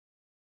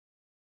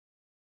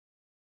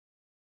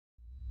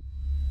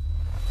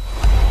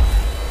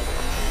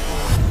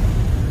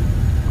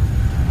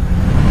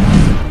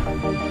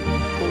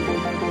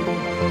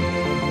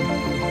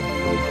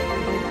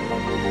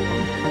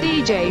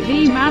DJ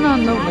V-Man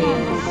on the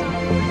wheels.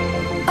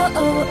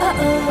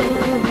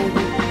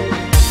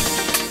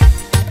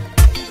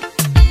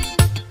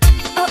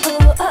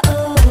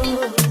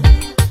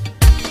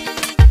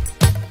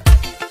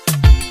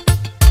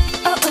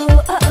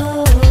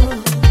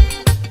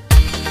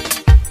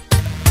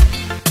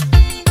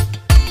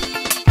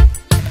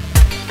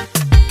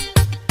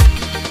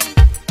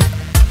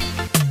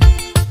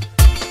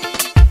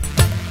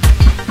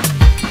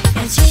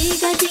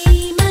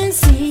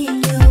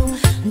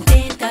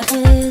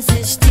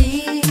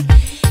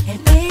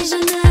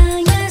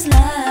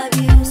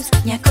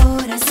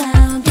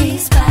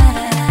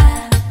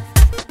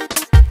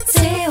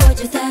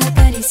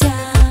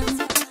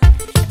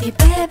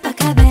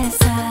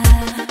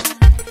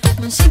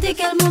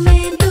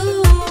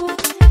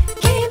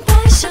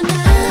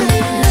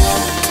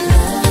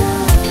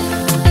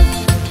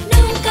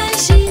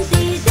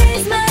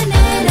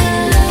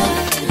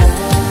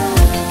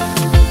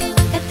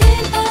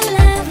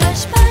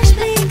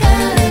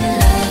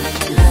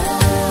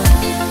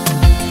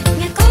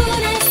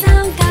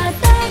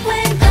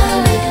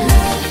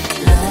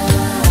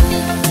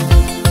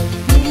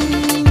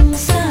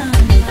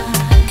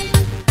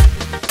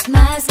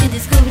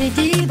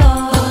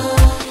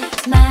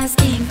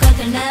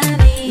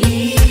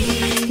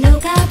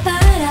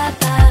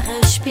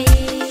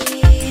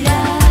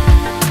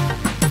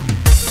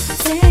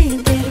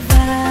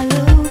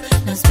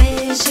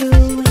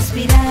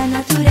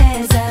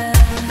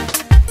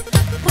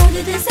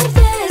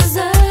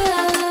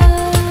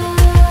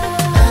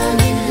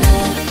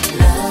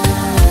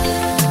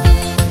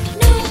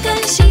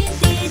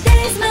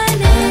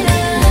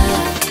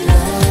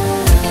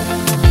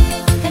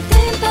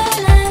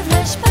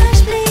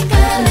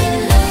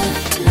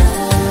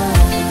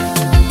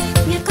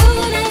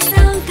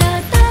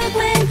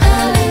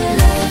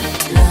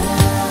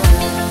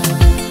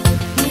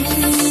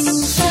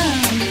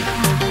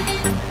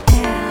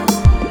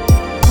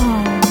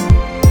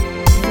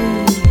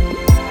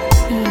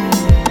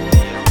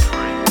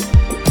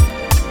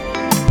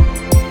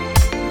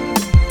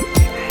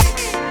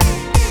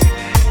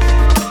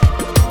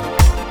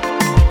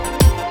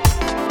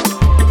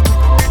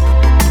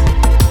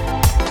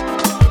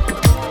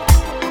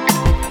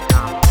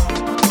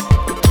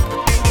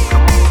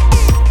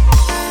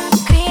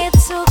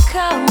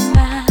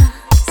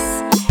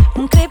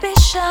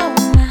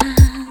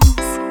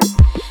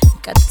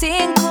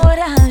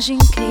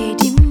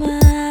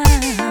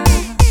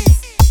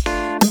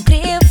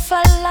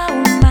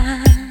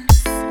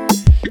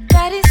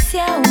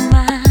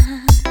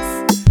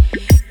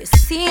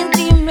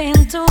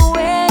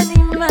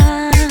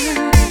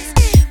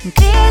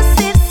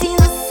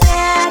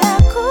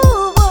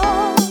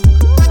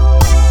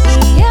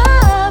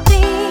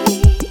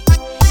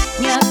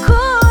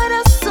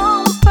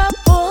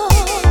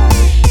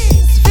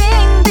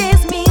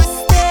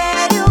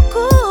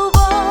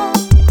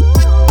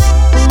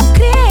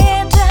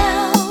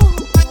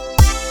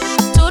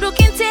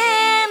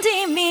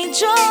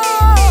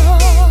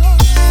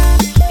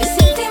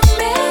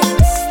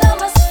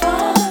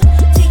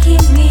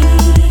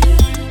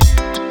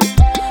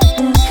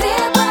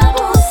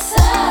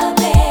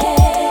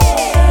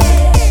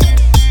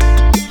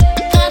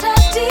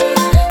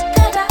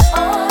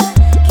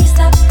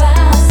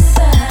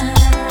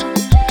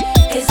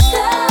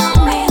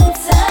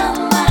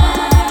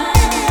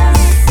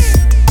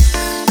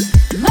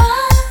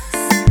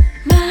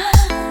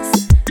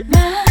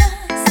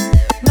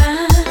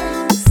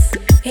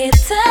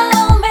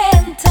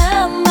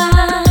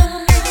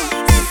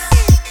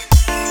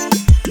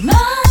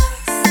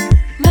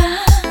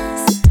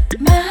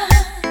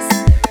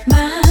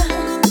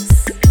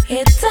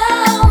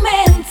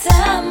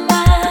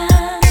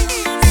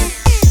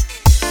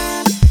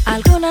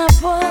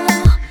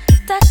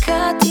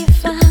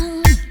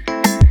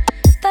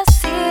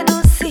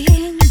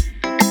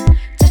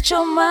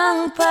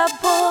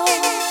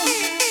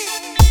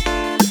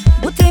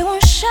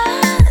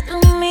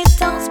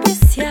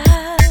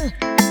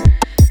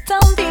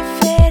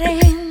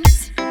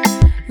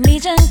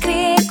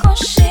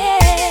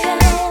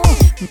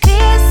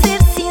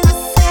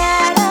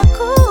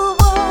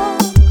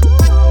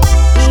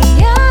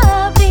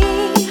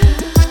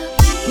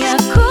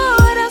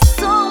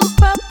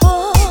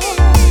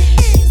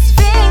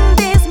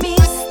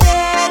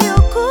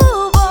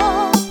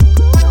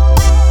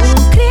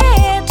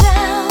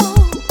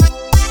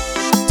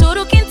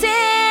 Tudo que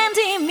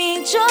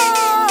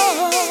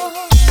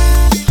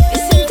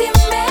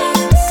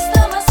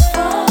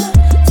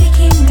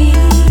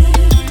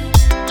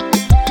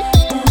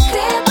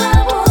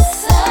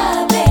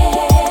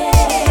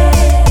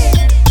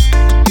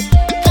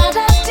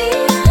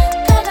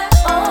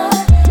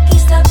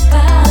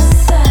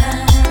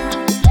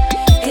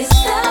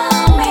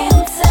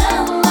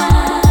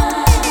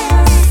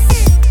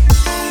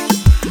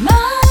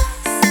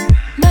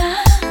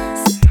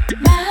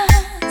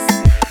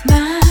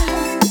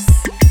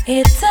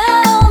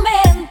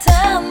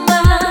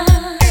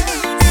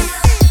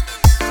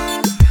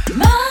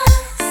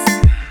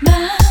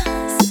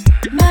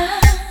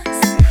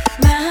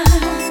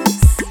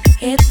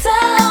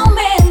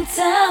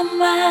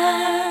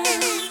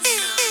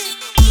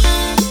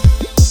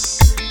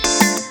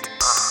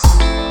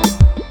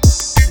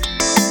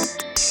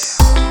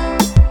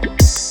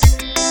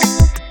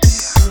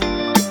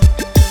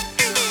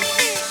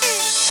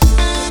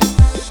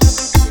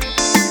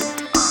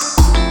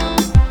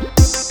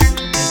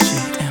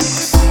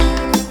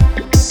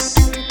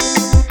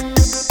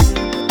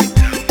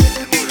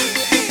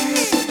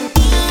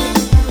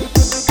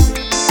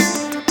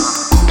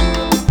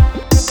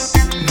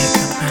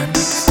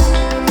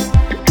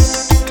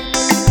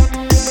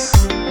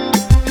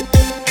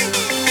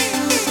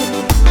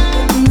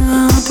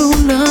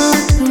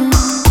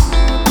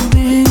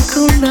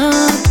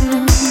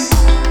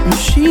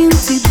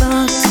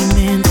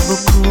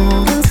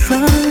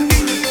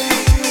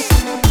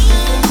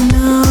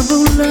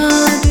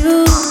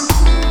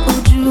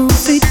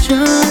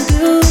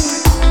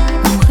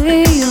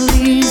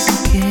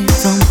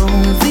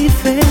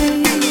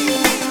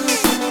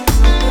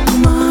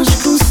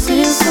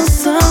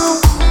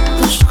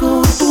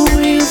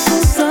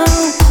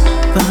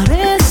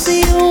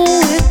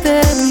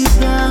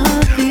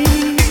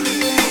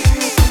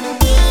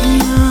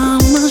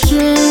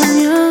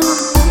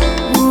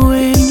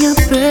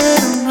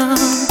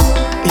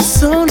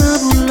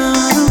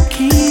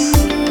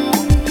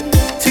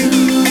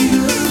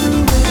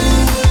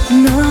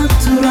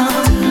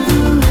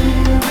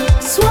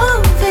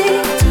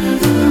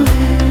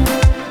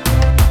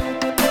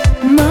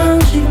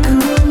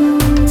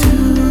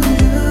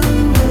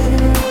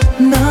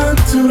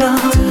natural,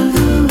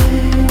 tudo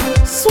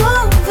é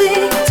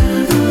suave,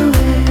 tudo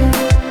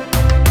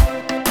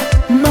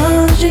é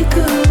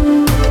mágico.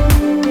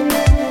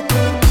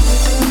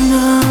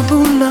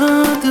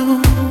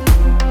 Nabulado,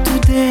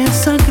 tudo é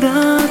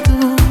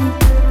sagrado.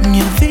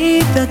 Minha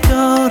vida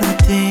agora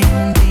tem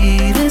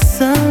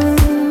direção.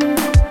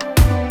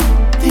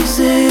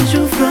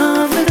 Desejo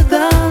pra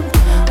verdade,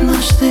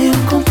 nós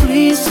temos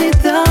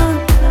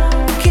cumplicidade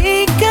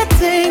que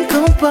tem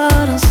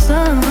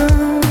comparação.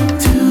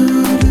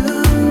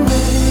 Tudo é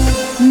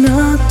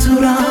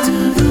natural,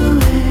 tudo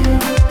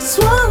é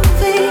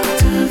suave,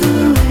 tudo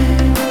é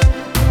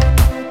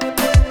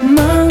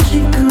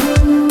mágico.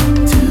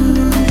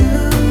 Tudo é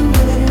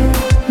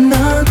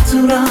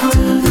natural,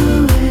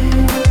 tudo é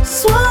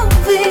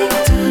suave,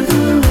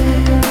 tudo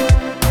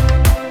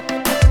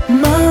é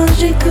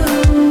mágico.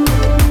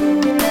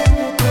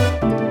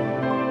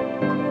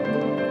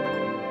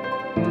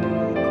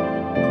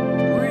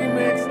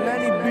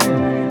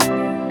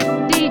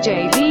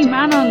 DJ V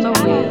Man on the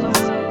wheels.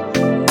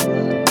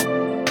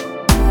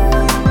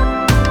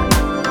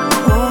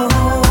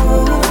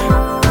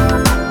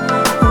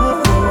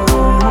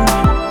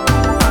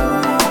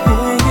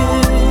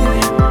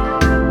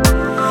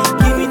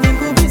 Que me tem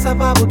cobiça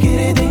pra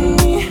querer de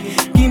mim.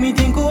 Que me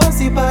tem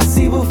cobiça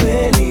passivo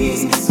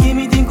feliz. Que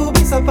me tem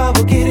cobiça pra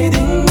querer de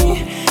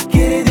mim.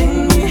 Querer de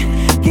mim,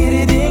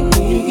 querer de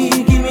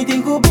mim. Que me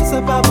tem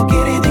cobiça pra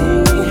querer de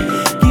mim.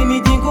 Que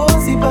me tem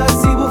cobiça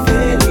passivo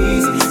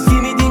feliz. Que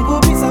me tem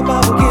cobiça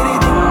pra querer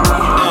de mim.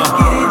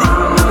 Querer de mim.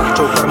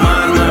 Ciao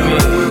Carmagna,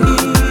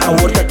 a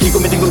horta aqui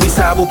como tenho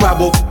bisabo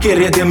pabo.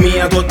 Querer de mim,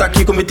 a dota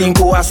aqui como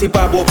tenho assim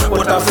pabo.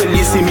 Porta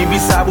feliz e me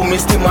bisabo, me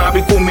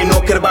estimabo. Como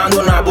não quer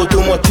abandonar tu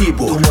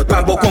motivo.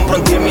 Pabo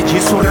compreender-me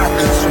disso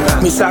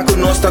rato. Me saco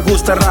nossa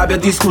gusta rabia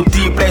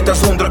discutir. Pleita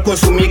sombra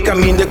consumir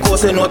caminho de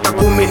coisa não tá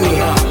comigo.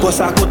 Por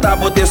saco tá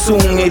bote sum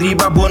e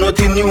riba bono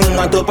tem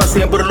nenhuma. Tô pra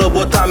sempre lo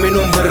botar-me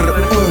número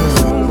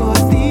 1.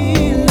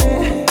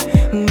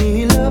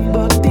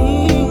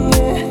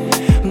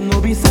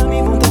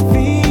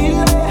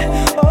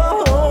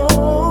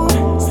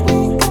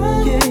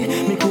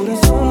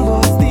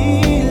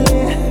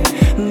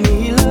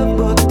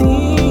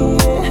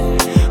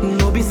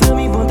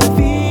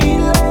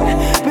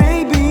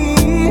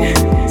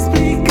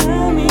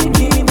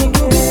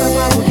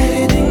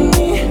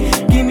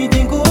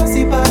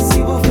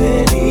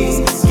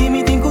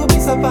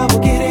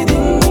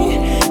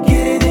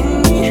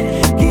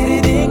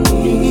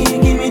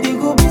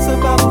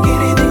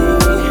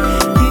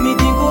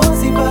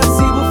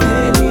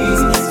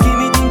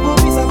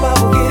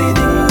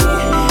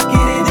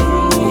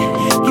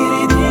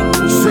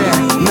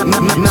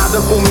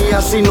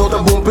 Assim não tá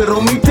bom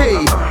pero mitei.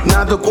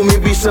 Nada com me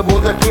bicha bom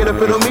tá queira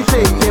pero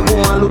mitei. Tempo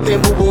malo,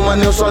 tempo bom,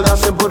 mas eu só dá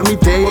sempre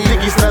permitei. O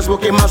tique stress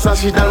porque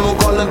massagem dá no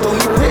cola então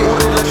mitei.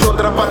 Relação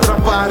trapa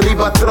trapa,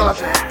 riba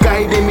trot.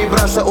 Cai de mi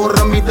braça, o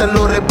ramita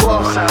lo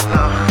rebor.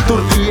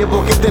 Turquia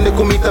porque tem de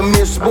comida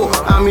mesmo.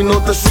 A mim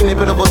não tá cine,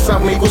 pero você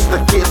sabe me gusta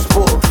que é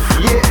spor.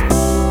 Yeah.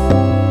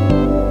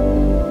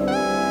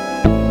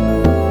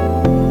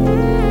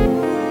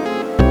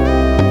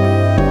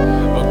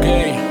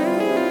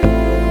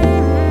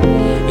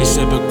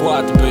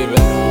 Baby,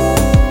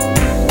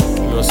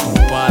 meus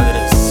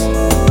compadres.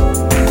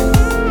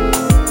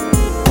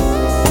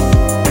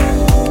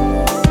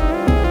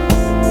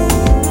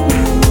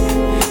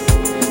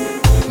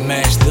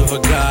 Mexe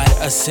devagar,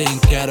 assim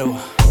quero.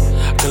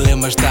 Que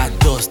lembras da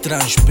doce,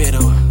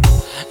 transpiro.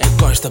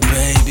 Encosta,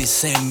 baby,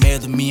 sem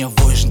medo. Minha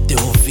voz no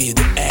teu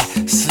ouvido é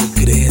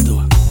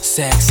segredo.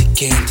 Sexy,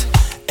 quente,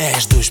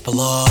 és dos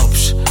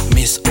palopes.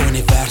 Miss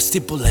Universo,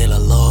 tipo Leila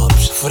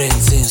Lopes.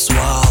 Frente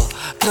sensual,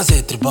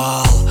 trazer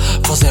tribal.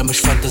 Fazemos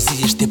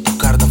fantasias tipo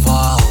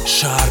carnaval.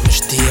 Charme,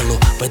 estilo,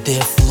 BD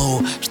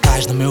flow.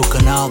 Estás no meu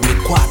canal,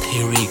 B4,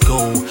 here we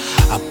go.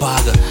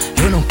 Apaga,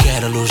 eu não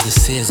quero a luz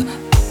acesa.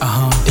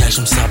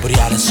 Deixa-me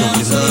saborear a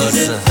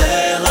sobremesa.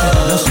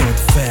 Não sou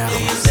de ferro,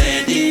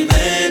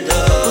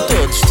 o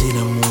teu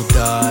destino a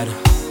mudar.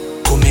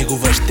 Comigo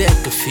vais ter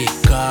que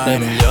ficar.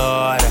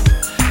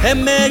 É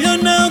melhor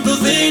não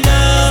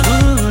duvidar.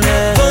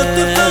 Vou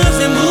te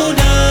fazer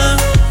mudar.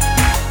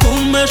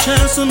 Uma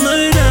chance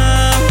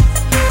melhor.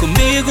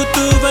 Comigo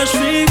tu vais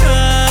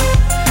ficar.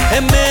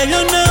 É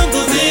melhor não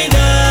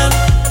duvidar.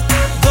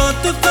 Vou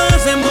te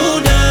fazer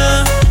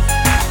mudar.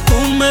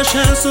 Uma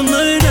chance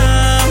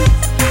melhor.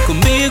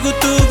 Comigo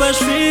tu vais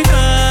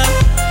ficar.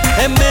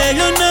 É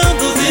melhor não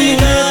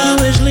duvidar.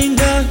 Tu és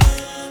linda,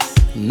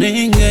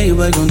 ninguém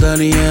vai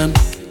contrariar.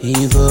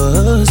 E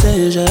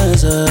você já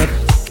sabe,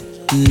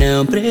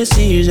 não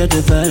precisa te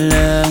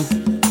falar.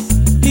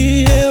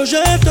 E eu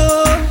já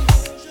tô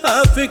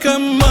a ficar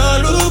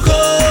maluco.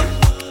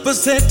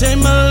 Você tem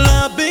mal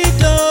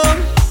hábito.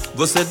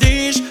 Você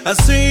diz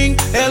assim,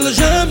 ela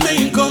já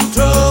me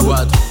encontrou.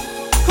 What?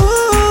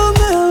 Oh,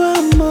 meu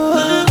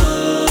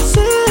amor,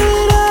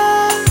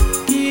 será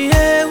que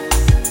eu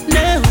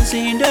não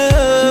sinto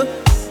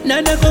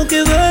nada com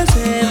que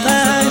você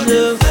faz?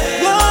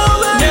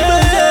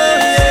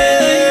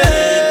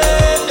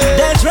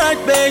 That's right,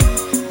 babe.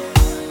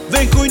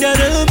 Vem cuidar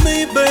de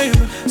mim, baby.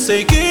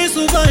 Sei que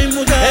isso vai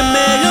mudar. É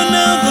melhor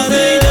não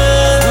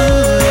duvidar.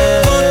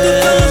 Vou te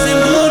fazer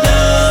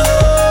mudar.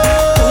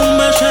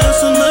 Uma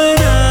chance me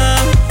dá.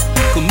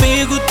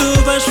 Comigo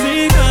tu vais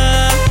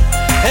ficar.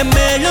 É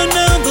melhor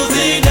não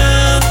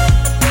duvidar.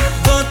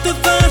 Vou te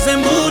fazer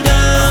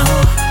mudar.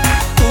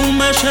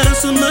 Uma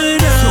chance me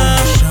dá.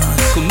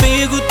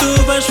 Comigo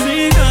tu vais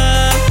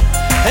ficar.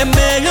 É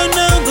melhor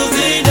não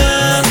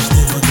duvidar. Mais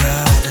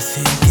devagar,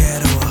 assim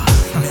quero.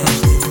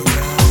 Mais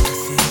devagar,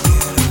 assim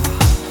quero.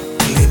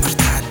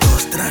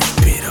 Libertados,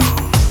 transpiro.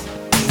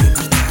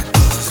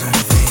 Libertados outra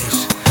vez.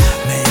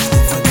 Mais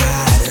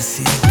devagar,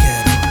 assim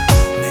quero.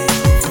 Mais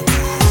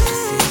devagar,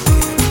 assim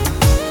quero.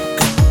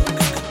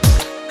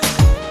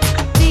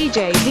 DJ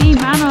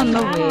V-Man on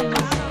the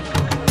wheels.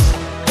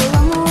 Eu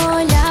amo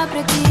olhar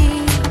para ti,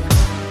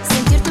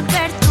 sentir-te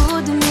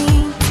perto de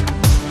mim.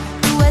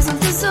 Tu és um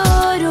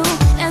tesouro,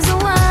 és um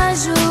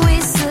anjo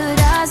e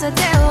serás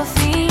até ao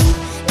fim.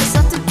 Eu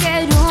só te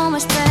quero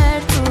mais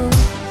perto,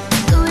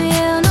 tu e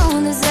eu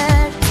num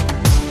deserto.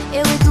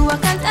 Eu e tu a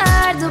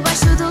cantar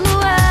debaixo do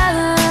luar.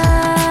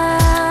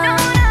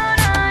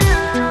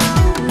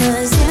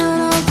 Mas eu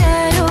não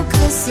quero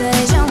que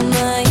seja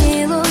uma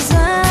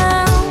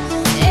ilusão.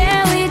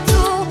 Eu e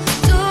tu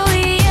e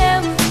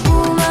eu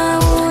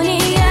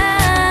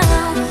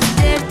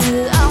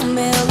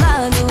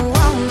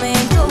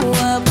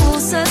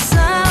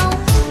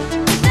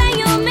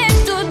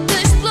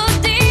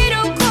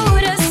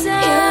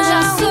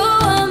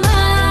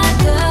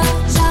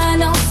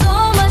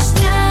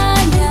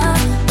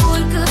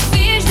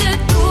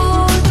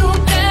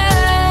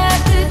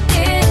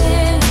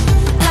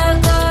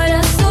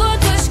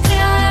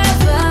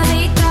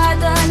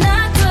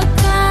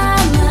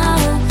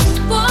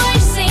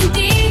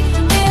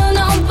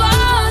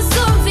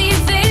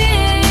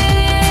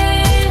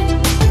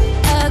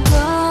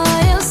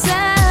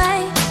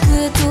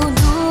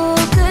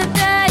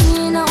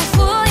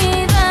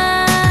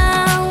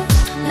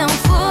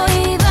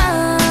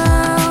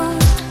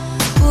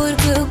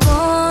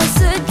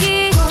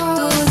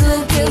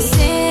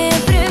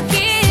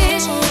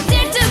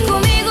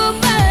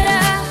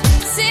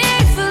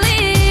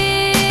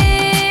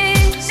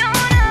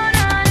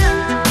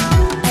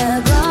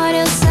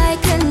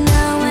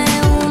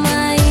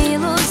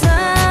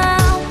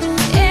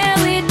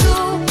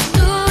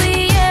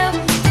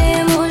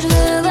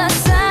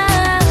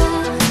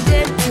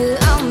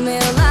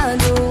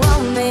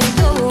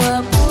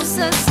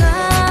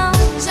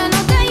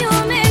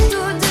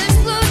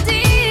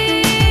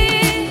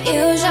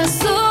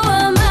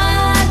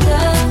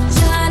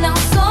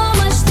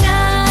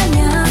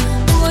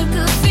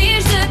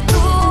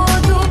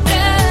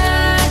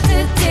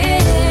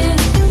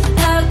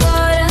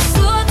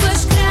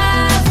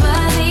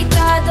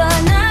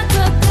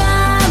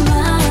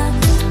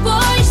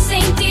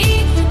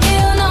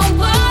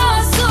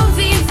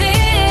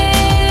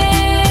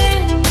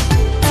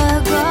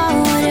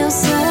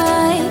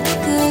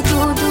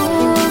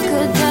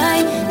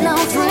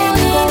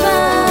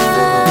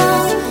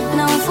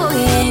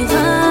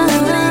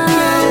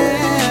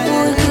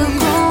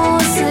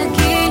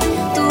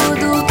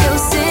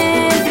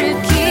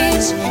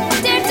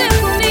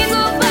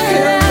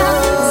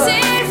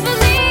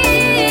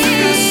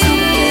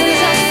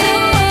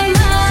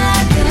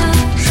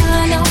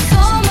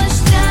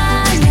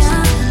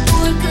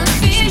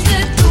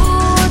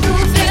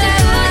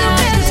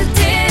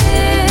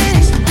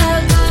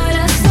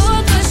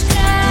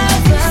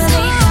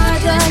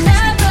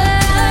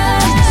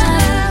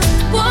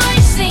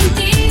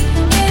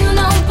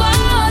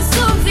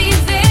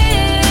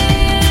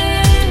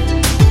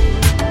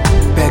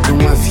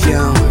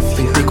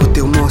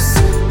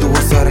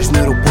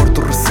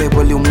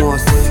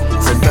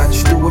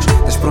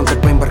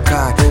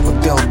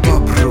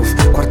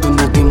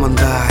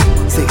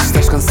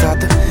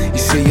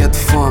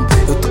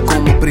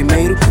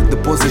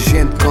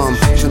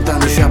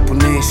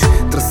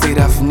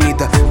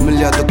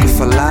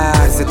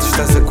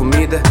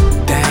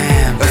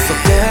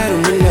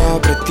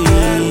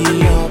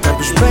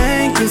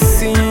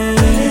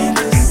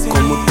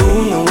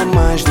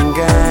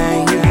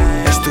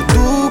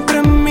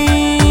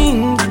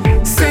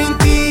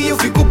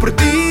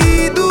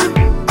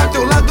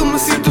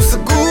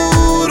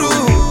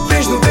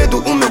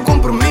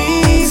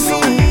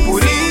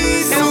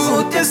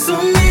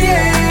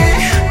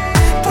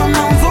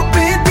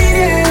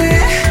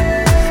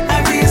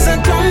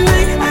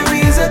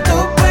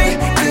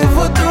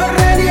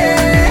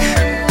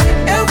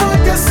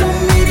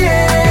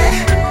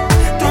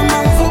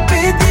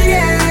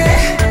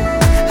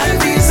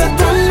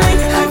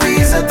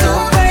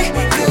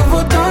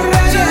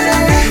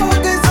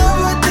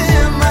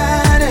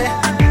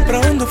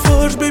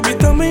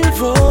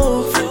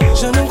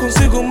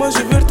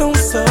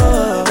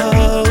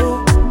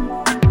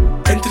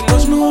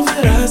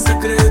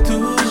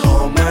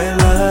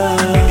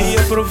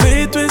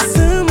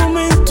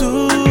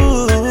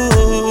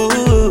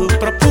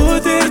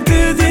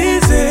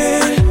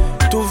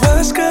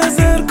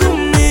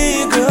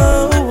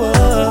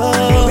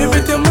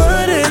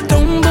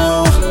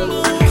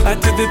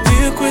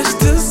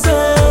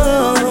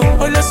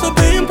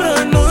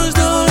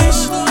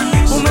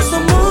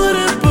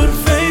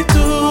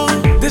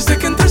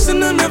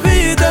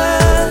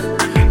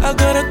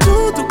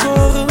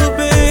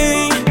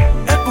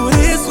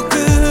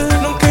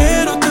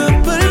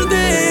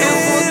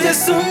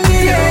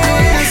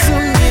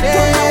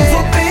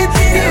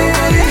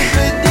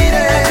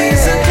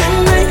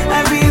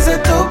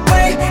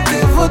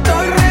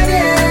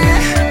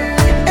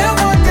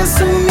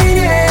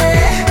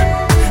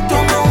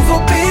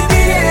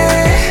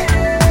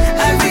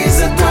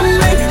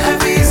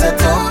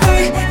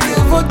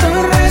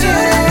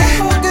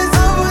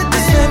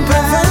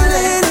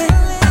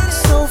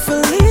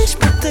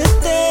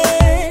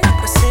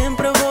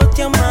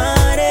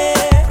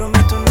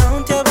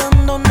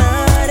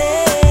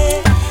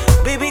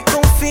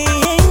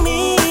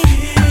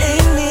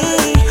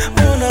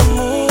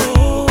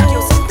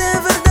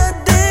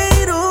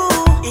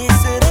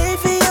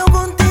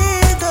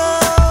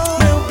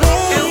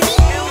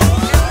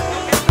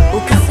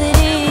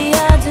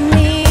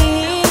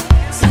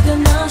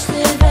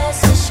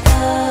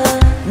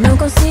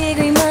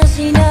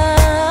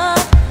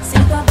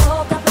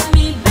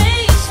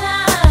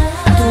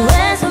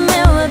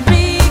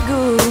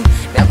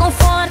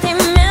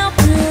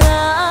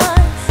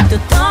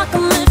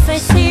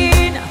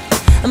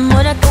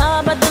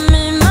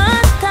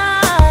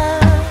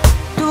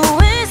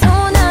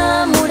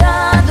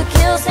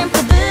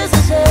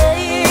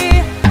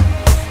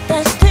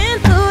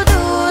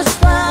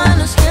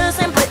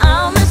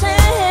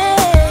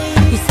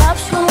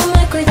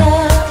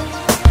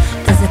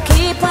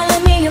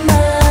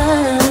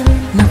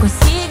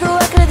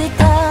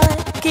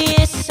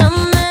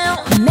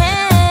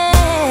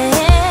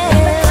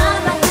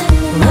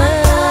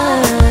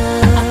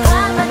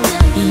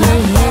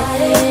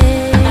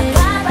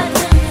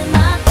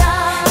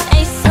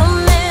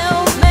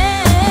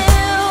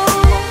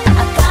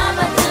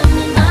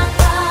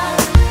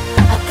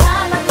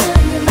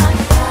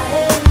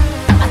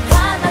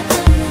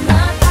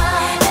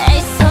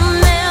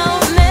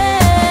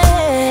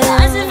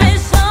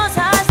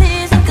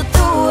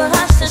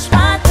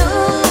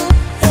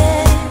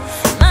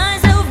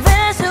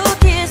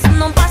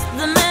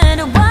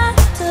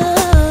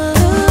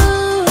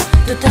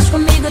estás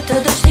comigo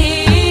todos os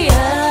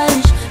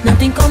dias, não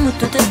tem como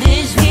tu te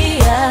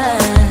desviar.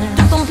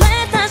 Tu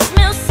completas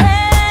meu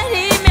ser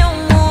e meu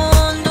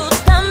mundo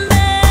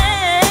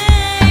também.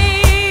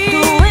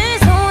 Tu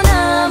és um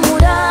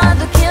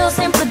namorado que eu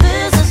sempre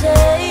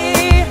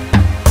desejei.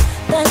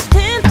 Estás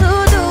dentro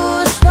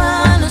dos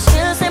planos que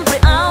eu sempre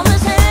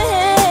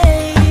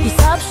almejei. E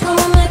sabes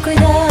como me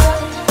cuidar,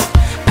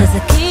 estás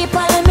aqui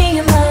para me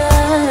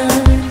amar.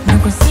 Não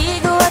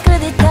consigo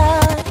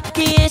acreditar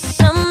que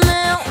este é meu.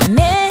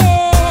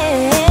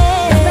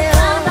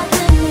 Acaba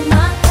de me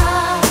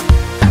matar,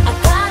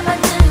 acaba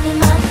de me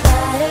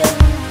matar,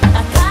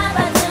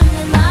 acaba de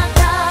me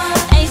matar.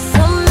 Esse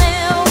é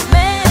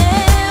meu.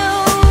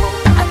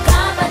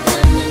 Acaba de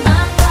me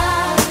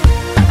matar,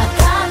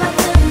 acaba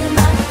de me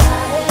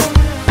matar,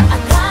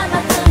 acaba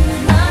de me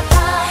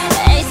matar.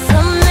 Esse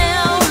é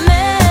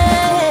meu.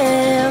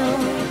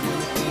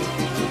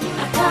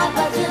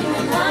 Acaba de me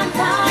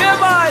matar.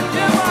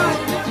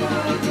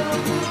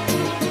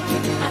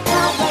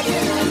 Acaba de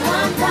me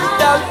matar.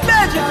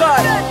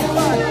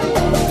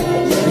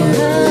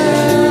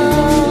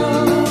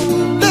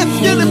 Let's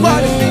get it,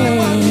 buddy.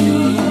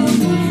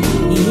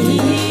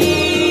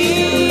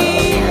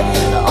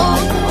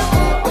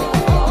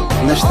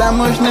 Nós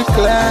estamos no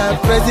club,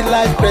 crazy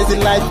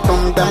life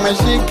como da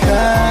mágica.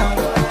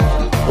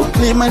 O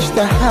clima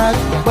está hot,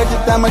 pode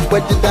dar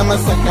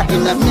mais saca e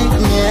na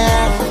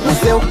minha.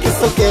 Mas eu que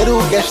só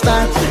quero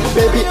gastar,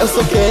 baby, eu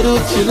só quero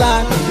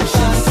chilar.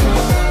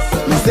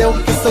 Mas eu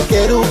que só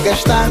quero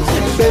gastar,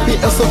 baby,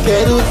 eu só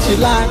quero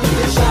chilar.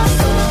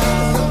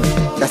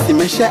 Tá se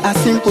mexer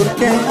assim por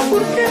quê?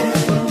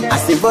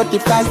 Assim vou te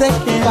fazer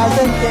quê?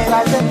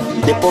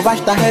 Depois vais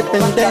te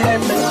arrepender.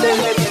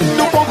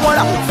 No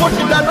pomora, vou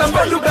te dar mas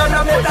quando bebe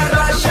a meta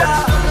racha.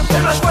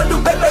 Mas quando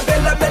bebe a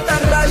meta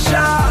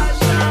racha.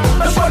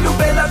 Mas quando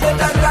bebe a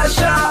meta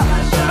racha.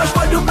 Mas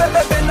quando bebe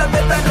a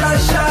meta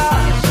racha.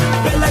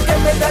 Bela que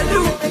me dá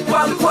luz,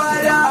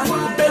 guanguara.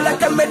 Bela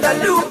que me dá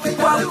luz,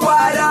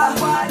 guanguara.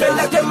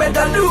 Bela que me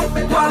dá luz,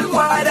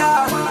 guanguara.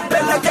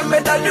 Bela que me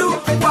dá luz,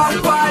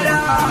 guanguara.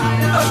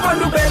 Mas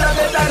quando bebe a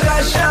meta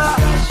racha.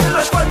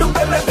 Mas quando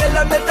bebe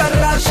a meta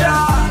racha.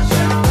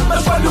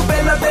 Mas quando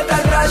bebe a meta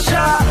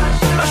racha.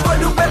 Mas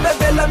quando bebe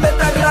a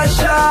meta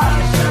racha.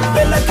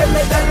 Bela que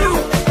me dá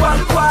luz,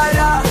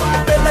 guanguara.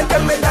 Bela que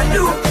me dá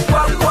luz,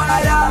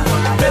 guanguara.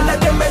 Bela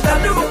que me dá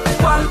luz,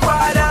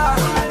 guanguara.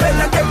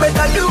 Bela que me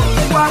dá luz,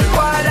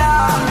 guanguara.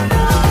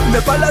 Me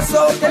fala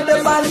só que te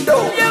mando.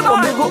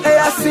 Comigo é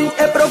assim,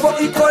 é provo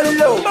e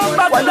colo.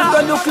 Quando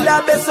tô no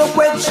club é só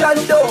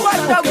quenchando. O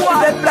que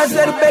tiver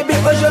prazer, baby,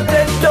 hoje eu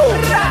tento.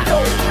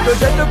 Do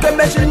jeito que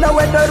mexe não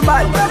é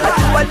normal. A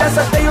tua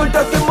dança tem um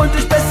toque muito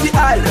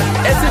especial.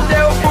 Esse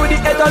teu booty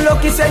é tão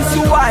louco e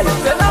sensual.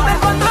 Se não me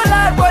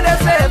controlar, pode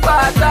ser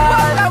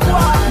fatal.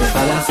 Me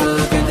fala só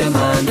quem te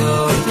mando,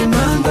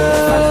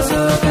 fala só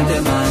quem te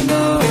mando,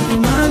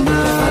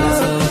 fala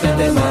só quem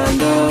te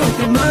mando,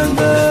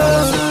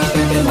 fala só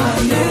quem te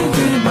mando.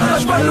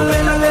 Mas quando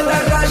vem na meta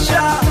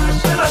racha.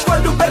 Mas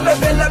quando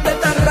bebe na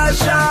meta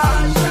racha.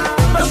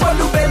 Mas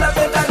quando vem na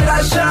meta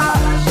racha.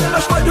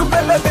 Mas quando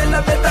bebe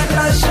na meta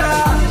racha.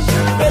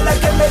 Bela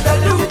que me dá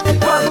luz,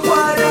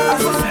 guanguara.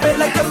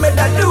 Bela que me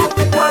dá luz,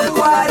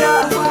 guanguara.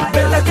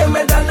 Bela que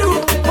me dá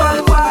luz,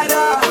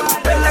 guanguara.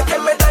 Bela que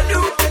me dá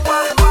luz,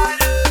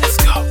 guanguara. Let's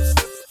go.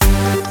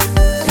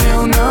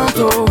 Eu não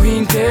tô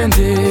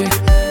entender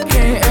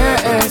quem é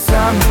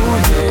essa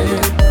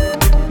mulher,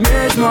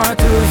 mesmo a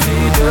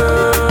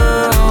duvidão.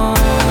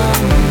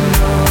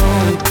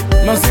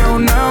 Mas eu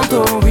não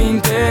tô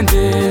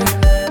entender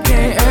quem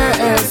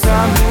é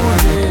essa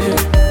mulher,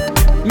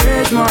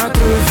 mesmo a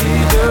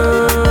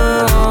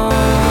duvidão.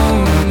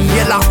 E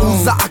ela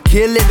usa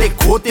aquele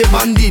decote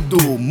bandido.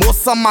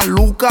 Moça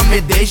maluca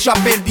me deixa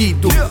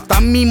perdido. Tá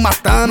me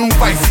matando, não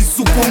faz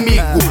isso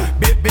comigo.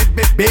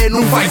 Bebê,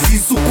 não faz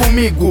isso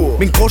comigo.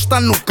 Me encosta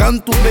no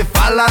canto, me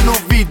fala no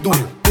ouvido.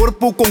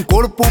 Corpo com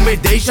corpo me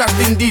deixa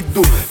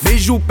tendido.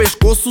 Vejo o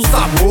pescoço,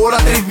 sabor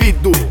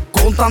atrevido.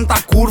 Com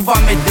tanta curva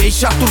me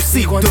deixa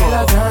torcido. Quando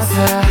ela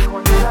dança,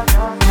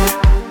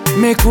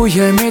 me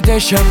cuia, me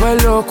deixa bem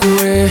louco,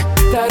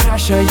 Tá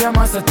racha e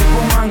amassa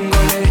tipo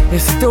mangolé.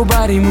 Esse teu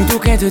body muito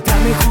quente tá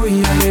me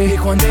cuia, E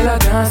quando ela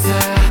dança,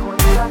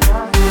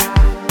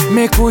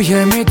 me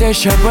cuia, me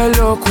deixa bem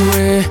louco,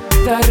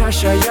 Tá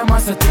racha e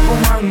amassa tipo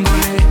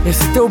mangolé.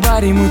 Esse teu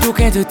body muito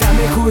quente tá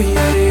me cuia,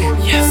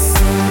 Yes.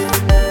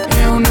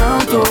 Eu não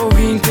tô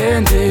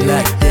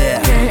entendendo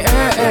quem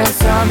é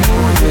essa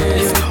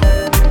mulher,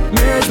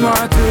 mesmo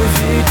a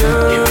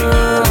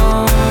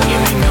duvidão.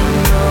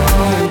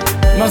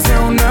 Mas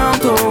eu não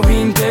tô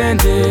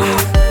entendendo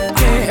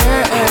quem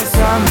é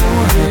essa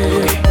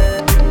mulher,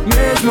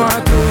 mesmo a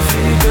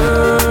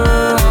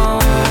duvidão.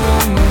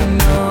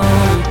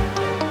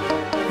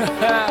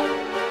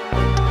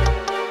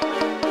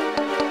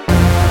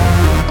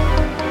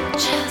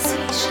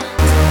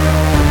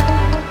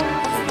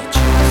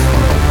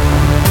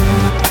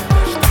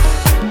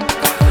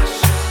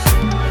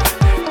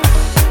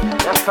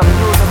 Essa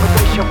miúda me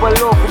deixa bem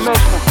louco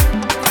mesmo.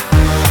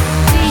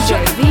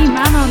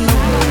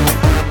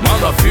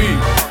 vi,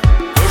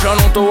 eu já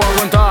não tô a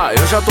aguentar.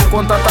 Eu já tô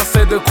com tanta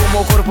sede que o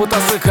meu corpo tá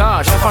a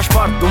secar. Já faz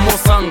parte do meu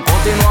sangue,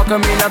 continua a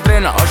caminhar,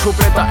 treina. A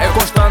chupeta é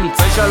constante,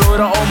 seja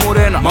loira ou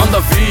morena. Manda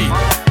vir,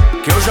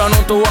 que eu já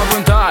não tô a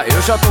aguentar.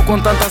 Eu já tô com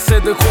tanta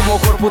sede que o meu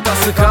corpo tá a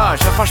secar.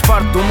 Já faz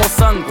parte do meu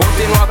sangue,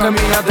 continua a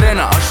caminhar,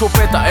 drena. A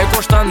chupeta é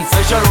constante,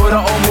 seja loira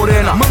ou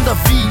morena. Manda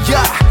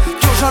via,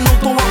 que eu já não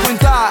tô a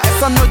aguentar.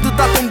 Essa noite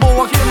tá tão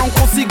boa que eu não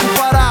consigo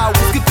parar.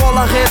 Whisky,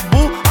 cola, Red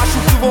Bull, acho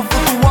que vou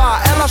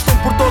flutuar. Elas estão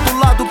por todo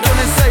lado que eu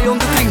nem sei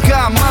onde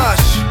trincar. Mas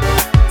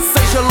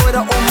seja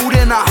loira ou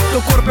morena,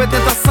 teu corpo é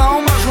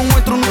tentação, mas não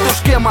entro no teu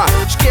esquema.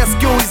 Esquece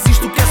que eu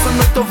existo, que essa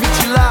noite eu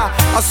vigilar.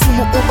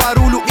 Assumo o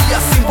barulho e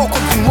assim vou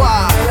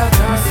continuar. Ela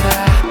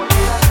dança,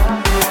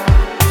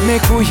 me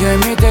cuida e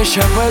me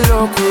deixa bem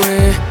louco,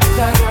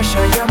 da rocha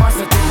e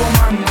amassa tipo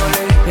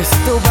mangole. Esse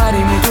teu body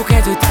muito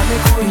quente tá me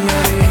cuida.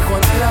 E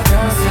quando ela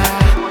dança,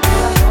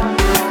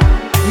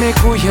 me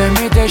cuida e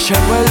me deixa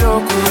bem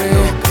louco,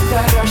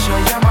 da rocha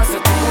e amassa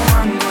tipo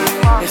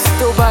mangole. Esse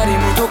teu body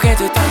muito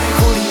quente tá me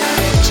cuida.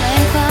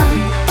 Chega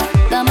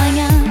da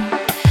manhã,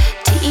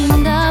 te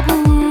ainda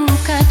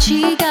busca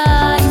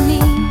chegar em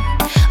mim.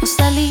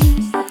 Está ali,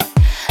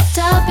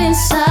 tá a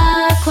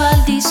pensar qual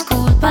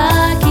desculpa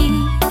aqui.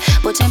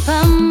 Vou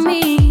pra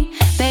mim,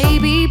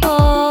 baby,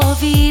 boa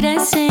vida é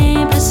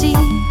sempre assim.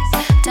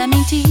 Tá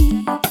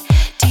mentir,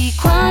 te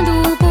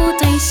quando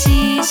puta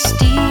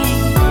insistir.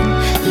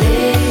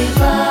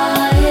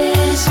 Leva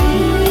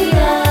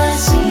respira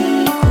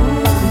assim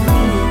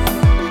comigo.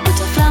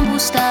 Puta flambo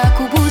está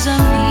com os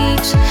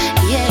amigos,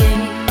 yeah.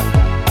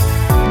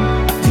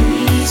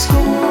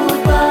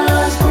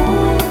 Desculpas,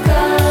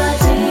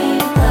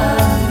 bocadinho pra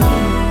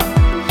mim.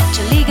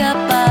 Te liga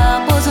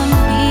pra os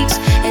amigos,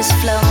 esse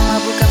flama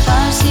boca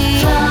parceiro.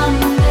 Flama,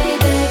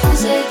 baby,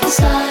 sei que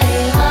está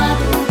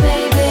errado,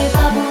 baby,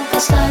 pra boca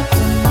está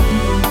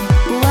comigo.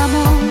 O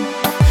amor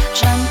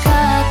já nunca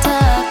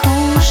tá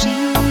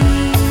contigo.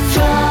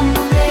 Flama,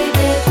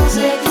 baby,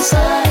 sei que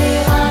está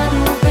errado,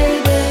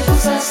 baby,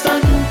 você está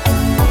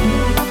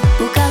comigo.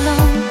 O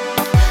calor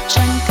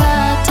já nunca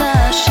tá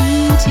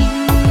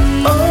sentindo.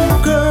 Oh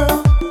girl,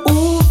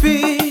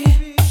 ouvi,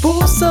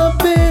 por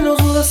saber nos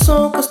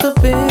relação que está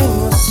bem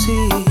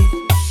assim.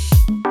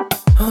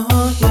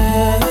 Oh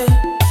yeah.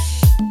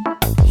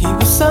 E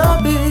você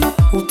sabe,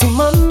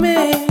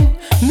 ultimamente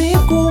me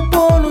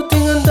culpou, não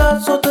tenho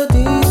andado só a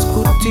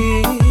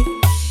discutir.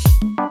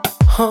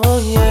 Oh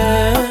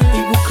yeah.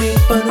 E vou crer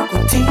para não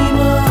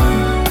continuar.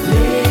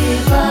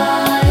 Leva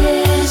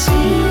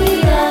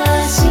respira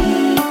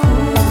assim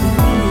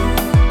comigo.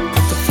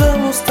 Puta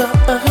flama está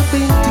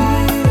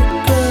arrependida,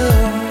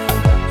 girl.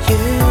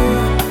 Yeah.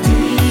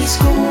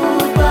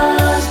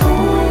 Desculpas,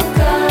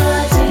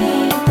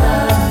 bocadinho pra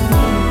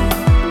mim.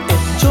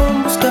 Eu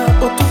buscar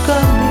outro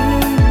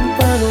caminho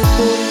para não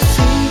poder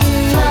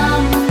seguir.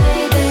 Flama,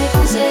 baby,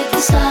 sei que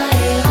está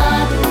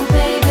errado,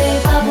 baby,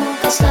 pra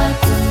boca está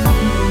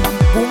comigo.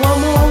 O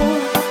amor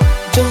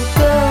já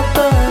nunca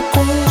tá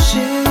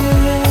contigo.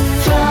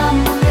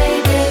 Flama,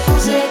 baby,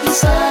 sei que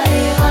está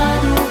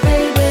errado,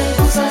 baby,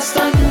 você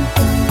está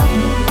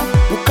comigo.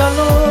 O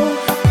calor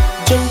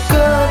já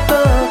nunca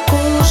tá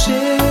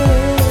contigo.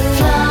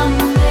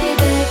 Flama,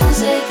 baby,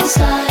 sei que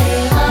está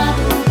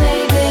errado,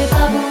 baby,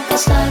 pra boca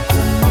está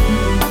comigo.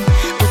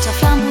 Puta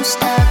flama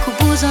está com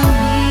os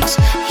amigos,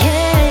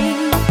 yeah.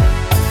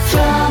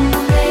 Flama,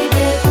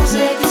 baby,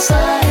 sei que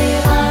está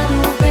errado,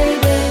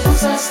 baby,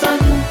 você está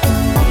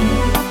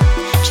comigo.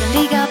 Já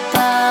liga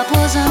para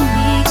os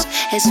amigos,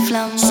 esse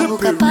flama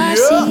boca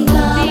parceiro.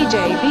 DJ